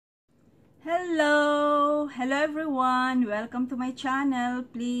Hello everyone, welcome to my channel.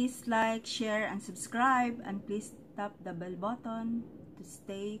 Please like, share and subscribe, and please tap the bell button to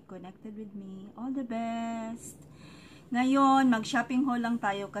stay connected with me. All the best. Ngayon mag shopping haul lang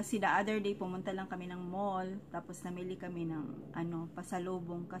tayo kasi the other day pumunta lang kami ng mall, tapos namili kami ng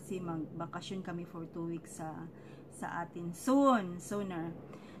pasalubong kasi magbakasyon kami for 2 weeks sa atin sooner.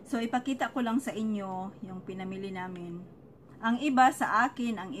 So ipakita ko lang sa inyo yung pinamili namin. Ang iba sa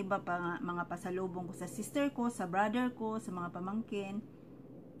akin, ang iba pa mga pasalubong ko sa sister ko, sa brother ko, sa mga pamangkin.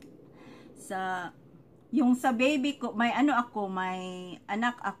 Yung sa baby ko, may anak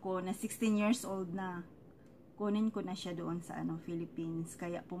ako na 16 years old na. Kunin ko na siya doon sa Philippines.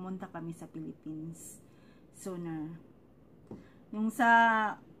 Kaya pumunta kami sa Philippines sooner. Yung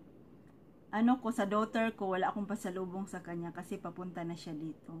sa sa daughter ko, wala akong pasalubong sa kanya kasi papunta na siya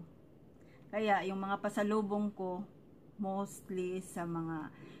dito. Kaya yung mga pasalubong ko mostly sa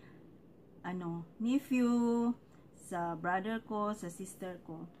mga nephew, sa brother ko, sa sister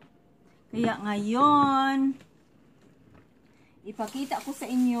ko. Kaya ngayon ipakita ko sa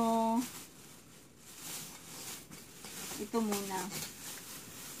inyo ito muna.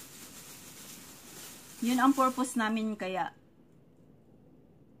 Yun ang purpose namin, kaya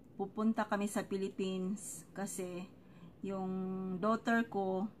pupunta kami sa Philippines kasi yung daughter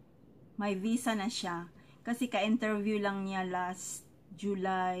ko may visa na siya. Kasi ka-interview lang niya last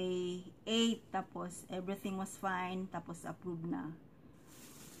July 8, tapos everything was fine, tapos approved na.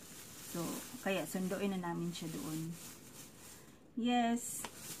 So, kaya sunduin na namin siya doon. Yes,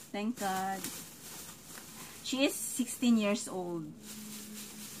 thank God. She is 16 years old.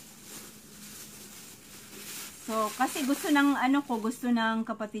 So, kasi gusto ng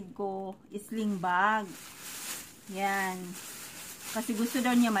kapatid ko, sling bag. Yan. Kasi gusto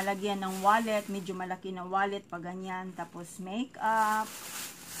daw niya malagyan ng wallet, medyo malaki na wallet pa ganyan, tapos makeup.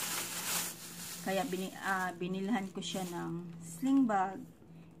 Kaya binilhan ko siya ng sling bag.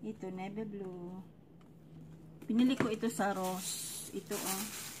 Ito, navy blue. Pinili ko ito sa Ross. Ito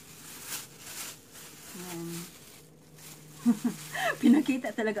Yan.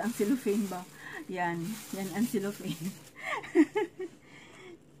 Pinakita talaga ang cellophane ba? Yan ang cellophane.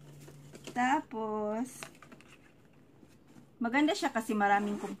 Tapos maganda siya kasi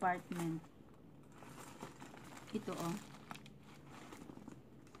maraming compartment. Ito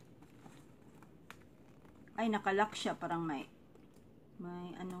ay nakalock siya, parang may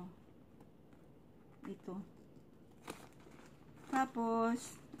ito.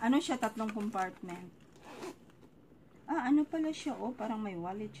 Tapos siya, 3 compartment. Pala siya, parang may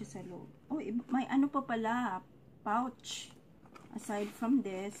wallet siya sa loob. May pa pala, pouch. Aside from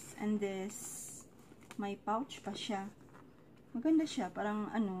this and this, may pouch pa siya. Maganda siya, parang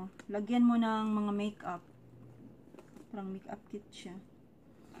lagyan mo ng mga makeup. Parang makeup kit siya.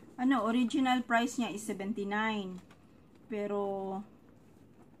 Original price niya is $79. Pero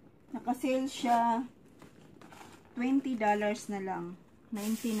naka-sale siya $20 na lang.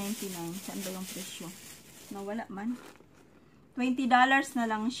 $19.99. Saan ba yung presyo? Nawala man. $20 na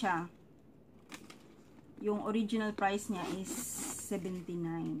lang siya. Yung original price niya is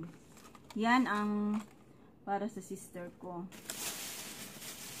 $79. Yan ang para sa sister ko.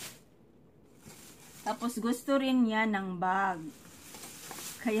 Tapos gusto rin niya ng bag.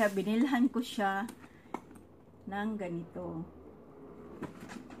 Kaya binilhan ko siya ng ganito.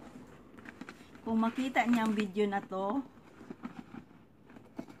 Kung makita niya ang video na to,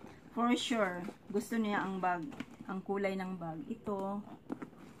 for sure, gusto niya ang bag, ang kulay ng bag. Ito.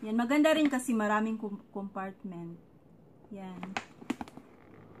 Yan, maganda rin kasi maraming compartment. Yan.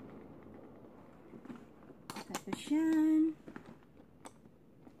 Tapos yan.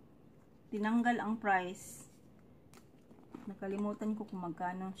 Tinanggal ang price. Nakalimutan ko kung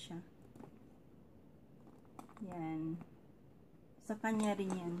magkano siya. Yan. Sa kanya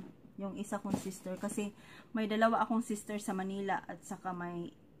rin yan. Yung isa kong sister. Kasi may 2 akong sister sa Manila at saka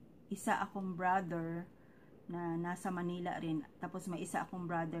may isa akong brother na nasa Manila rin. Tapos may isa akong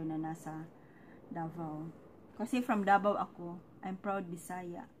brother na nasa Davao. Kasi from Davao ako. I'm proud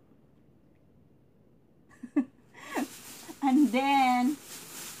Bisaya. And then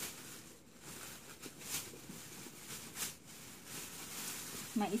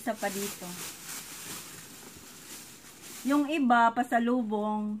may isa pa dito. Yung iba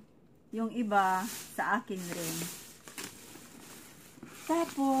pasalubong, yung iba sa akin rin.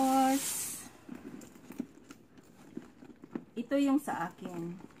 Tapos ito yung sa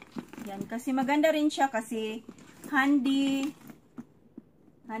akin. Yan, kasi maganda rin siya kasi handy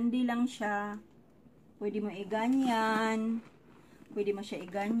lang siya. Pwede mo iganyan. Pwede mo siya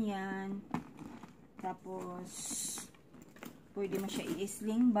iganyan. Tapos pwede mo siya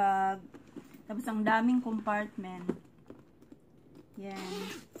i-sling bag. Tapos ang daming compartment. Yan.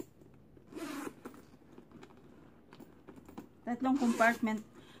 3 compartment.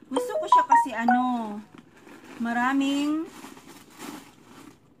 Gusto ko siya kasi maraming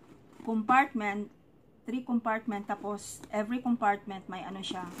compartment. 3 compartment. Tapos every compartment may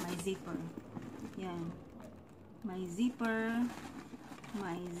siya, may zipper. Yan. May zipper.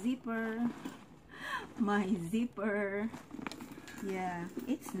 May zipper. My zipper. Yeah,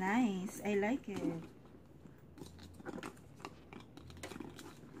 it's nice. I like it.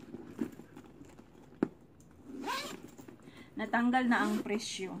 Natanggal na ang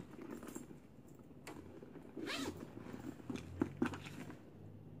presyo.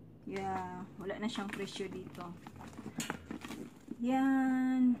 Yeah, wala na siyang presyo dito.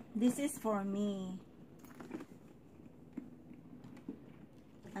 Yan. This is for me.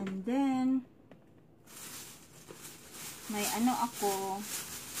 And then, may ako,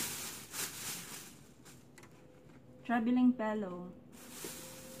 traveling pillow.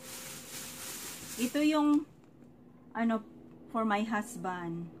 Ito yung, for my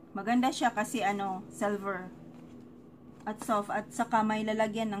husband. Maganda siya kasi, silver. At soft. At saka may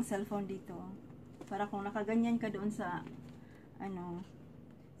lalagyan ng cellphone dito. Para kung nakaganyan ka doon sa,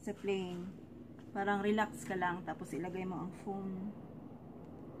 sa plane. Parang relax ka lang. Tapos ilagay mo ang phone.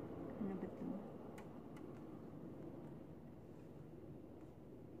 Ano ba ito?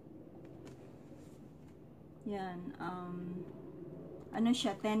 Yan,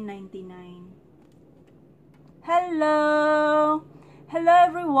 siya, $10.99. Hello! Hello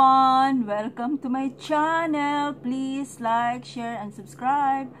everyone! Welcome to my channel. Please like, share, and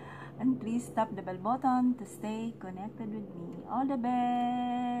subscribe. And please tap the bell button to stay connected with me. All the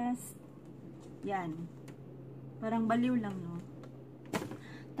best! Yan. Parang baliw lang, no?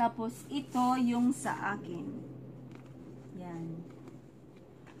 Tapos, ito yung sa akin. Yan.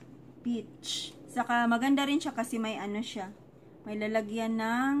 Peach. Saka maganda rin siya kasi may siya. May lalagyan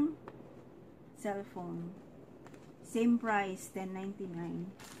ng cellphone. Same price,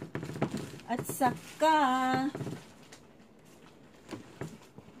 $10.99. At saka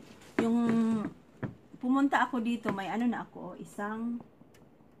yung pumunta ako dito, may na ako, isang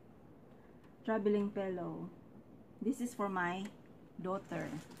traveling pillow. This is for my daughter.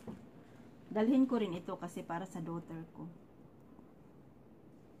 Dalhin ko rin ito kasi para sa daughter ko.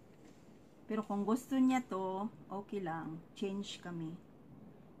 Pero kung gusto niya to, okay lang. Change kami.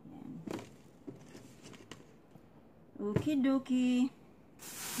 Yan. Okidoki.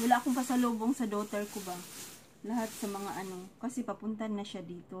 Wala akong pasalubong sa daughter ko ba? Lahat sa mga kasi papunta na siya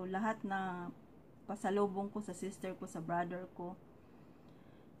dito. Lahat na pasalubong ko sa sister ko, sa brother ko,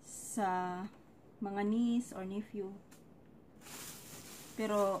 sa mga niece or nephew.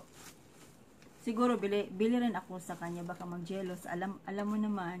 Pero siguro bili rin ako sa kanya, baka mag-jealous. Alam mo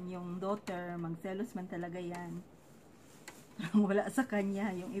naman, yung daughter, mag-jealous man talaga yan. Wala sa kanya,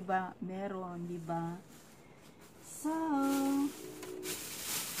 yung iba meron, di ba? So,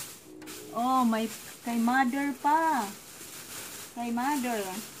 may kay mother pa. Kay mother.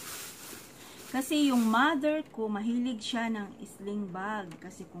 Kasi yung mother ko, mahilig siya ng sling bag.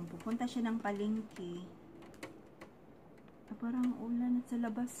 Kasi kung pupunta siya ng palengke, parang ulan sa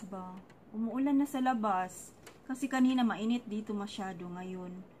labas ba? Umuulan na sa labas. Kasi kanina mainit dito masyado.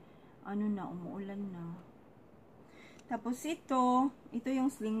 Ngayon, umuulan na. Tapos ito yung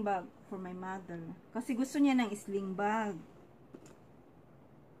sling bag for my mother. Kasi gusto niya ng sling bag.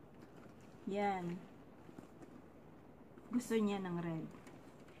 Yan. Gusto niya ng red.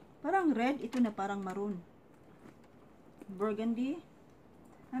 Parang red, ito na parang maroon. Burgundy?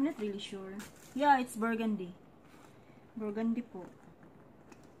 I'm not really sure. Yeah, it's burgundy. Burgundy po.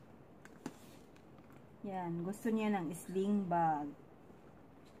 Yan, gusto niya ng sling bag.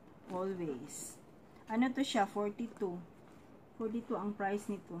 Always. To siya? 42. 42 ang price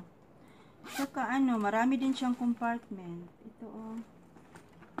nito. Saka marami din siyang compartment. Ito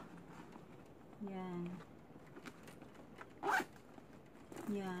Yan.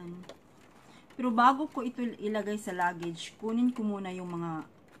 Yan. Pero bago ko ito ilagay sa luggage, kunin ko muna yung mga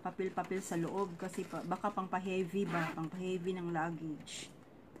papel-papel sa loob kasi baka pang-heavy ba, pang-heavy ng luggage.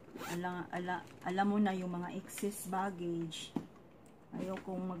 Alam mo na yung mga excess baggage. Ayaw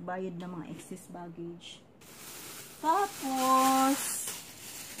kong magbayad ng mga excess baggage. Tapos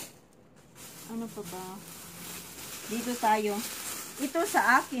ano pa ba? Dito tayo. Ito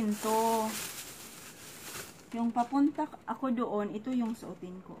sa akin to. Yung papunta ako doon, ito yung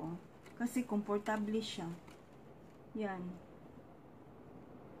suotin ko. Kasi komportable siya. Yan.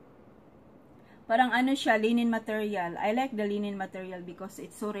 Parang siya, linen material. I like the linen material because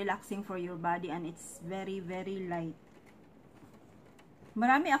it's so relaxing for your body and it's very, very light.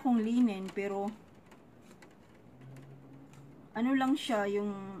 Marami akong linen, pero ano lang siya,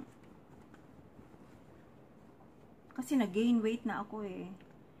 yung kasi nag-gain weight na ako eh.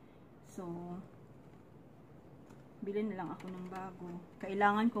 So, bilhin na lang ako ng bago.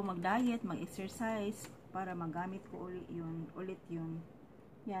 Kailangan ko mag-diet, mag-exercise para magamit ko ulit yun.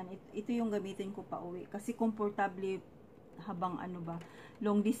 Yan, ito yung gamitin ko pa uwi. Kasi komportable habang ano ba,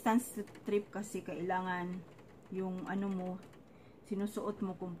 long distance trip kasi kailangan yung ano mo, sinusuot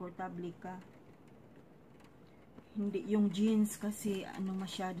mo, komportable ka. Hindi, yung jeans kasi ano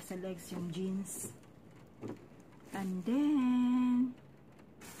masyado sa legs yung jeans. And then,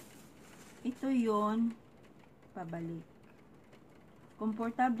 ito yon pabalik.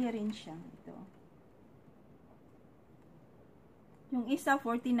 Komportable rin siya. Ito. Yung isa,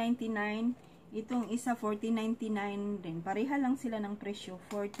 $14.99. Itong isa, $14.99 din. Pareha lang sila ng presyo.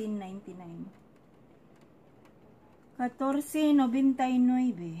 $14.99.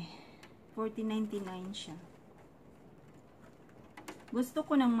 $14.99. $14.99 siya. Gusto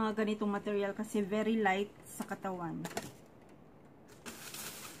ko ng mga ganitong material kasi very light sa katawan.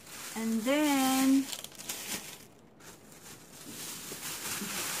 And then,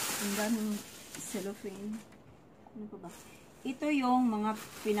 ang daming cellophane. Ano pa ba? Ito yung mga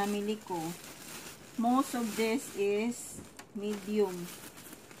pinamili ko. Most of this is medium.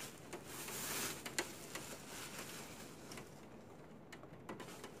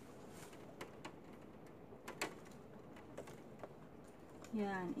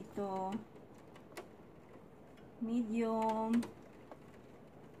 Yan, ito. Medium.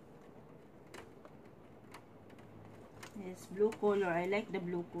 Yes, blue color. I like the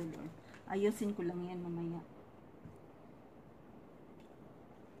blue color. Ayusin ko lang yan mamaya.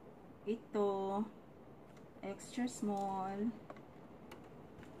 Ito, extra small.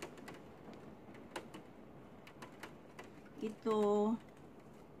 Ito,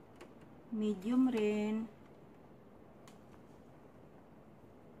 medium rin.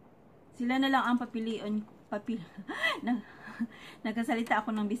 Sila na lang ang papiliin. Nagkasalita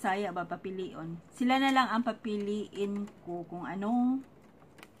ako ng Bisaya ba, papiliin. Sila na lang ang papiliin ko kung anong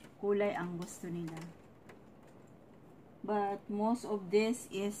kulay ang gusto nila. But most of this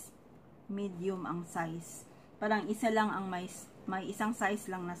is medium ang size. Parang isa lang ang may isang size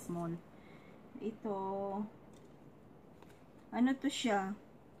lang na small. Ito, ano to siya?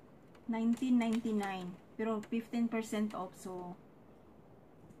 $19.99. Pero 15% off, so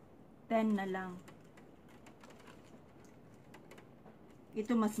 10 na lang.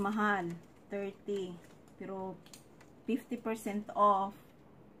 Ito mas mahal, 30. Pero 50% off,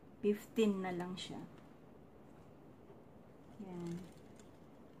 15 na lang siya. Yan.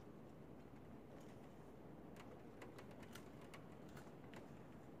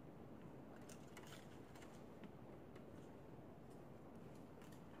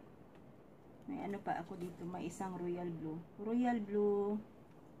 May ano pa ako dito, may isang royal blue. Royal blue.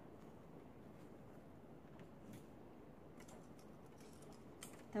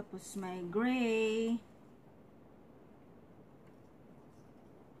 Tapos may gray.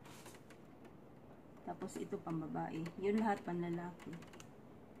 Tapos ito pambabae. Yun lahat panlalaki.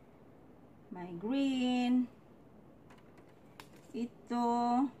 May green.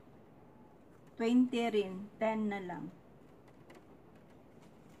 Ito 20 rin. 10 na lang.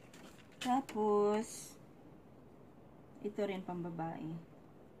 Tapos ito rin pambabae.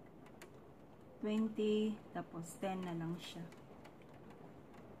 20. Tapos 10 na lang siya.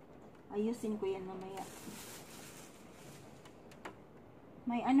 Ayusin ko yan mamaya.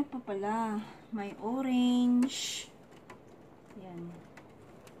 May ano pa pala. May orange. Yan.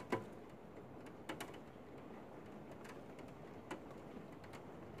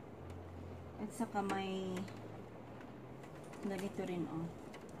 At saka may ganito rin, oh.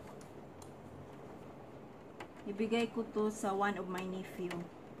 Ibigay ko to sa one of my nephew.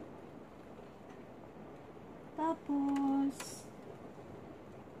 Tapos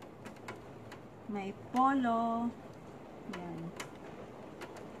may polo. Yan.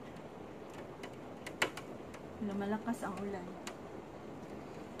 Lumalakas ang ulan.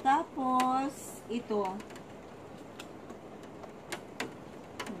 Tapos, ito.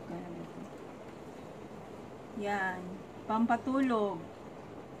 Yan. Pampatulog.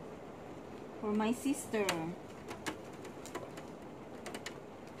 For my sister.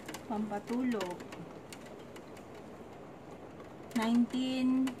 Pampatulog.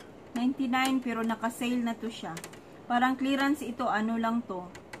 $19.99 pero naka-sale na to siya. Parang clearance ito, ano lang to,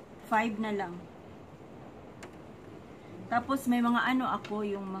 5 na lang. Tapos may mga ano ako,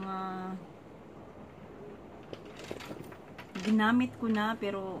 yung mga ginamit ko na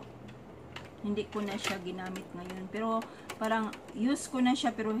pero hindi ko na siya ginamit ngayon. Pero Parang use ko na siya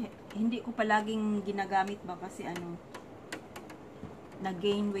pero hindi ko palaging ginagamit ba kasi ano,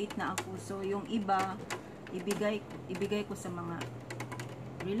 nag-gain weight na ako. So yung iba ibigay ko sa mga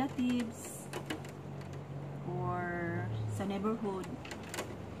relatives or sa neighborhood.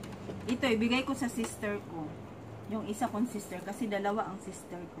 Ito ibigay ko sa sister ko. Yung isa kong sister kasi dalawa ang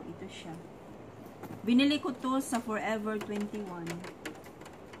sister ko. Ito siya. Binili ko to sa Forever 21.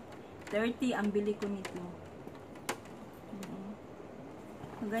 30 ang bili ko nito.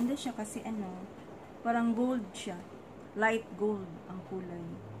 Maganda siya kasi ano, parang gold siya. Light gold ang kulay.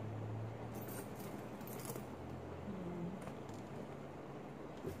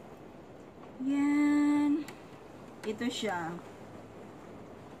 Yan. Ito siya.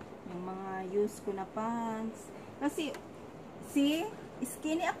 Yung mga use ko na pants. Kasi, see,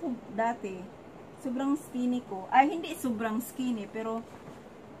 skinny ako dati. Sobrang skinny ko. Ay, hindi sobrang skinny, pero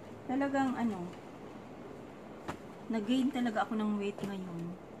talagang ano, nag-gain talaga ako ng weight ngayon.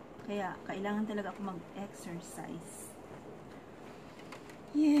 Kaya, kailangan talaga ako mag-exercise.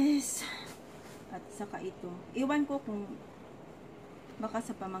 Yes. At saka ito. Iwan ko kung baka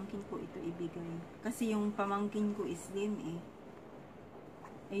sa pamangkin ko ito ibigay. Kasi yung pamangkin ko is slim eh.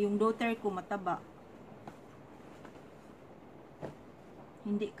 Eh, yung daughter ko mataba.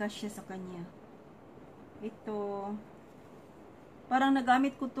 Hindi kasya sa kanya. Ito. Parang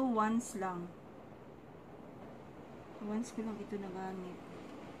nagamit ko to once lang. Once ko lang ito nagamit.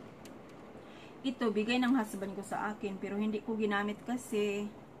 Ito, bigay ng husband ko sa akin. Pero hindi ko ginamit kasi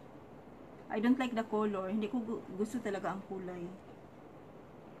I don't like the color. Hindi ko gusto talaga ang kulay.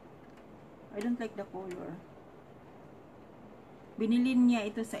 I don't like the color. Binili niya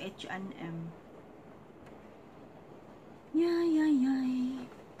ito sa H&M. Yay.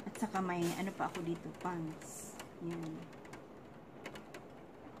 At saka may ano pa ako dito. Pants. Yan.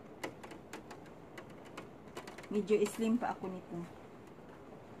 Medyo slim pa ako nito.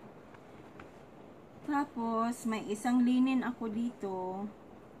 Tapos, may isang linen ako dito.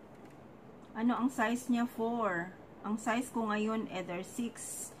 Ano ang size niya? 4. Ang size ko ngayon, either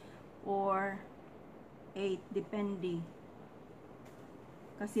 6 or 8. Depende.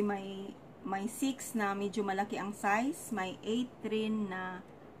 Kasi may 6 na medyo malaki ang size. May 8 rin na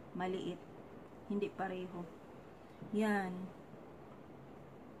maliit. Hindi pareho. Yan.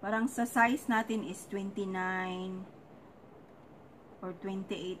 Parang sa size natin is 29 or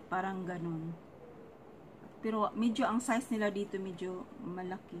 28. Parang ganun. Pero medyo ang size nila dito medyo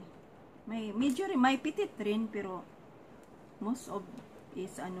malaki. Medyo rin, may pitit rin, pero most of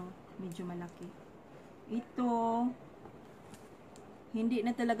is ano, medyo malaki. Ito, hindi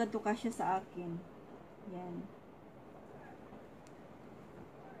na talaga to kasya sa akin. Yan.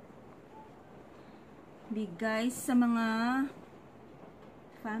 Bigay sa mga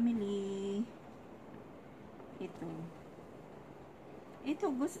family. Ito.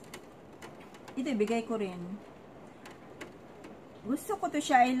 Ito ibigay ko rin. Gusto ko to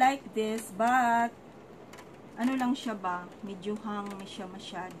siya. I like this, but ano lang siya ba? Medyo hang siya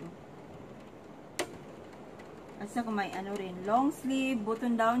masyado. At saka may ano rin, long sleeve,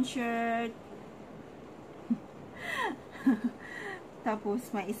 button down shirt. Tapos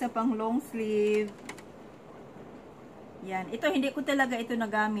may isa pang long sleeve. Yan. Ito hindi ko talaga ito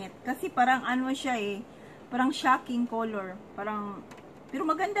nagamit. Kasi parang ano siya eh. Parang shocking color. Parang, pero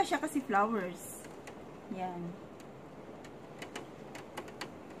maganda siya kasi flowers. Yan.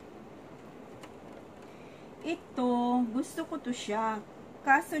 Ito, gusto ko to siya.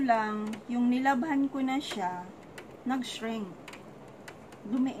 Kaso lang, yung nilabhan ko na siya, nag-shrink.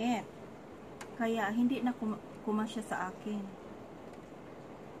 Lumiit. Kaya, hindi na kumasya sa akin.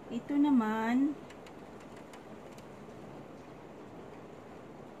 Ito naman,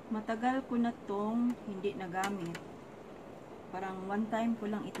 matagal ko na tong hindi nagamit. Parang one time ko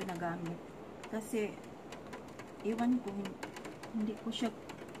lang ito nagamit. Kasi, iwan ko, hindi ko siya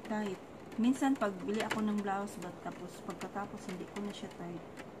type. Minsan, pag bili ako ng blouse, tapos pagkatapos, hindi ko na siya type.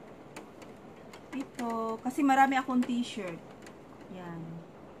 Ito, kasi marami akong t-shirt. Yan.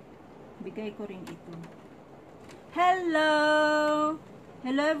 Bigay ko rin ito. Hello!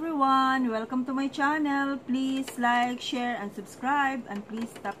 Hello everyone! Welcome to my channel. Please like, share, and subscribe. And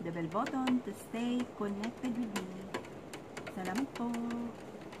please tap the bell button to stay connected with me. Salamat po.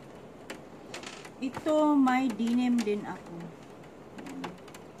 Ito, may denim din ako.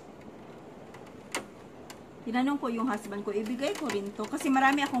 Tinanong ko yung husband ko, ibigay ko rin to. Kasi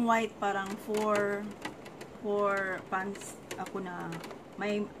marami akong white, parang 4 pants ako na,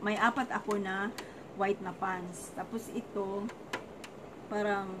 may 4 ako na white na pants. Tapos ito,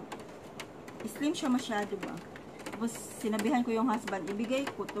 parang slim siya masyado ba. Tapos sinabihan ko yung husband, ibigay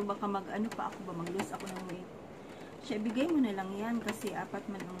ko to, baka mag-ano pa ako ba, mag-lose ako ng weight. Siya, bigay mo na lang yan kasi 4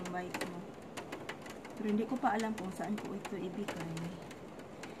 man ang bike mo. Pero hindi ko pa alam kung saan ko ito ibigay.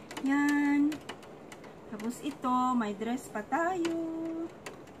 Yan. Tapos ito, may dress pa tayo.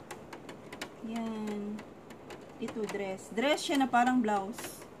 Yan. Ito, dress. Dress siya na parang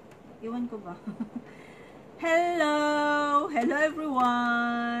blouse. Iwan ko ba? Hello! Hello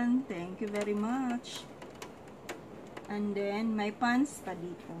everyone! Thank you very much. And then, may pants pa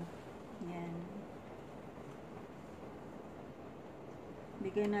dito. Yan.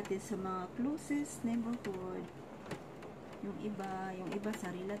 Bigay natin sa mga closest neighborhood. Yung iba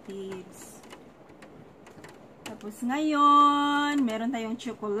sa relatives. Tapos ngayon, meron tayong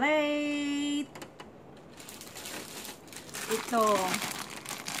chocolate. Ito.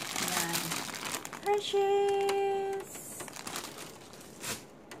 Yan. Hershey's.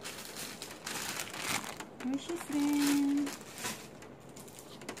 Hershey's rin.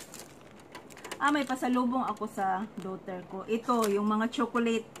 May pasalubong ako sa daughter ko. Ito, yung mga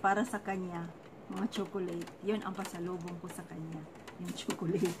chocolate para sa kanya. Mga chocolate. Yun ang pasalubong ko sa kanya. Yung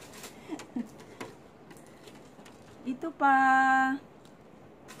chocolate. Ito pa.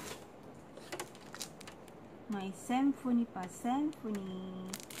 May symphony pa.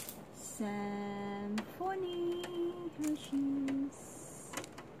 Symphony. Symphony. Hershey's.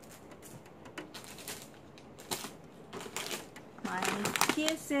 May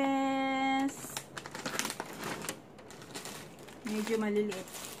kisses. Medyo maliliit.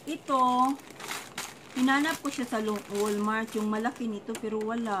 Ito, hinanap ko siya sa Walmart. Yung malaki nito, pero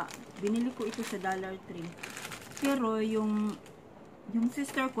wala. Binili ko ito sa Dollar Tree. Pero, yung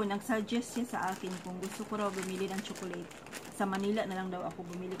sister ko, nag-suggest siya sa akin kung gusto ko raw bumili ng chocolate. Sa Manila na lang daw ako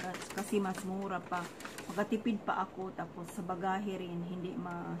bumili kasi mas mura pa. Makatipid pa ako. Tapos, sa bagahe rin, hindi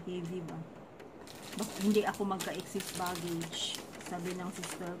ma-heavy ba. Hindi ako magka-excess baggage. Sabi ng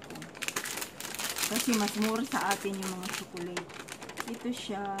sister ko. Kasi mas mura sa atin yung mga chocolate. Ito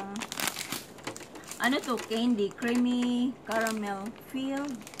siya. Ano to? Candy. Creamy caramel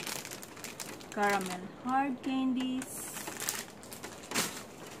filled. Caramel hard candies.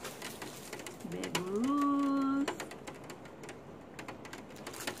 Baby Ruth.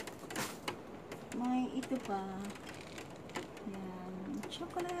 May ito pa. Yan.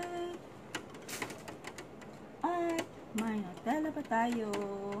 Chocolate. At may Nutella pa tayo.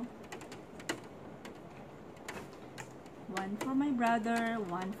 One for my brother,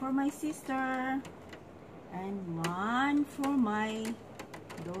 one for my sister, and one for my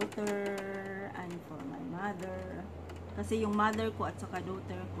daughter, and for my mother. Kasi yung mother ko at saka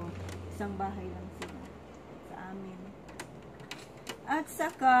daughter ko, isang bahay lang sila sa amin. At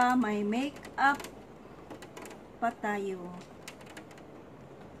saka may makeup pa tayo.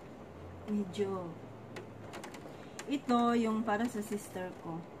 Medyo ito yung para sa sister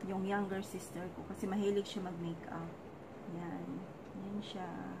ko, yung younger sister ko, kasi mahilig siya mag-makeup. Yan. Yan siya.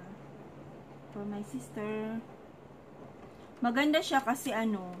 For my sister. Maganda siya kasi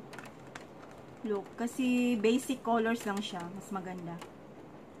ano, look, kasi basic colors lang siya. Mas maganda.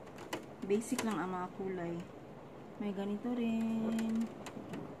 Basic lang ang mga kulay. May ganito rin.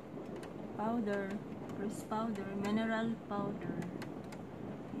 Powder. First powder. Mineral powder.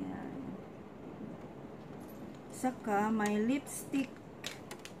 Yan. Saka, may lipstick.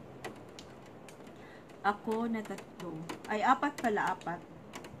 Ako na 3. Ay, 4 pala, 4.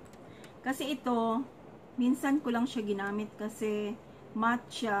 Kasi ito, minsan ko lang siya ginamit kasi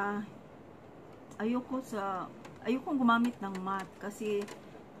matte siya. Ayokong gumamit ng matte kasi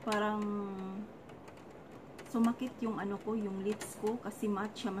parang sumakit yung ano ko, yung lips ko kasi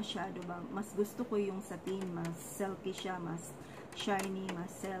matte siya masyado ba. Mas gusto ko yung satin, mas silky siya, mas shiny, mas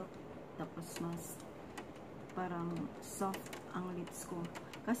silk. Tapos mas parang soft ang lips ko.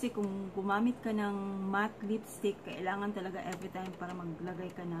 Kasi kung gumamit ka ng matte lipstick, kailangan talaga every time para maglagay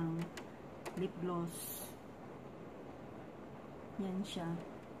ka ng lip gloss. Yan siya.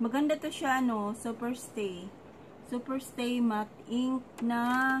 Maganda to siya, no? Super Stay. Super Stay Matte Ink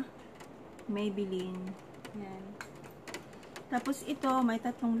na Maybelline. Yan. Tapos ito, may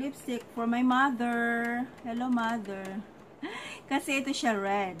 3 lipstick for my mother. Hello, mother. Kasi ito siya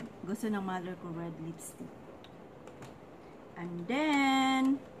red. Gusto ng mother ko red lipstick. And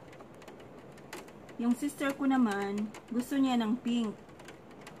then, yung sister ko naman, gusto niya ng pink.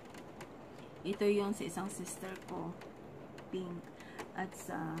 Ito yung sa isang sister ko, pink. At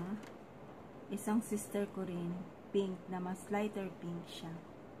sa isang sister ko rin, pink, na mas lighter pink siya.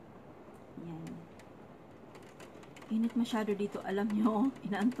 Yan. Init masyado dito, alam nyo,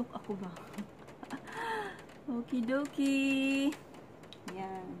 inaantok ako ba? Okidoki.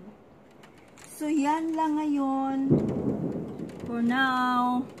 Yan. So, yan lang ngayon. For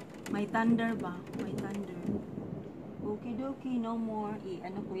now, may thunder ba? May thunder. Okidoki, no more.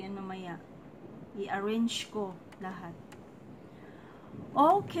 Ano ko yan mamaya. I-arrange ko lahat.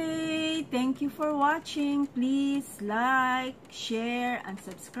 Okay, thank you for watching. Please like, share, and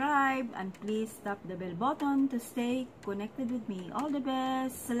subscribe. And please tap the bell button to stay connected with me. All the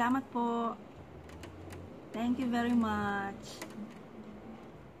best. Salamat po. Thank you very much.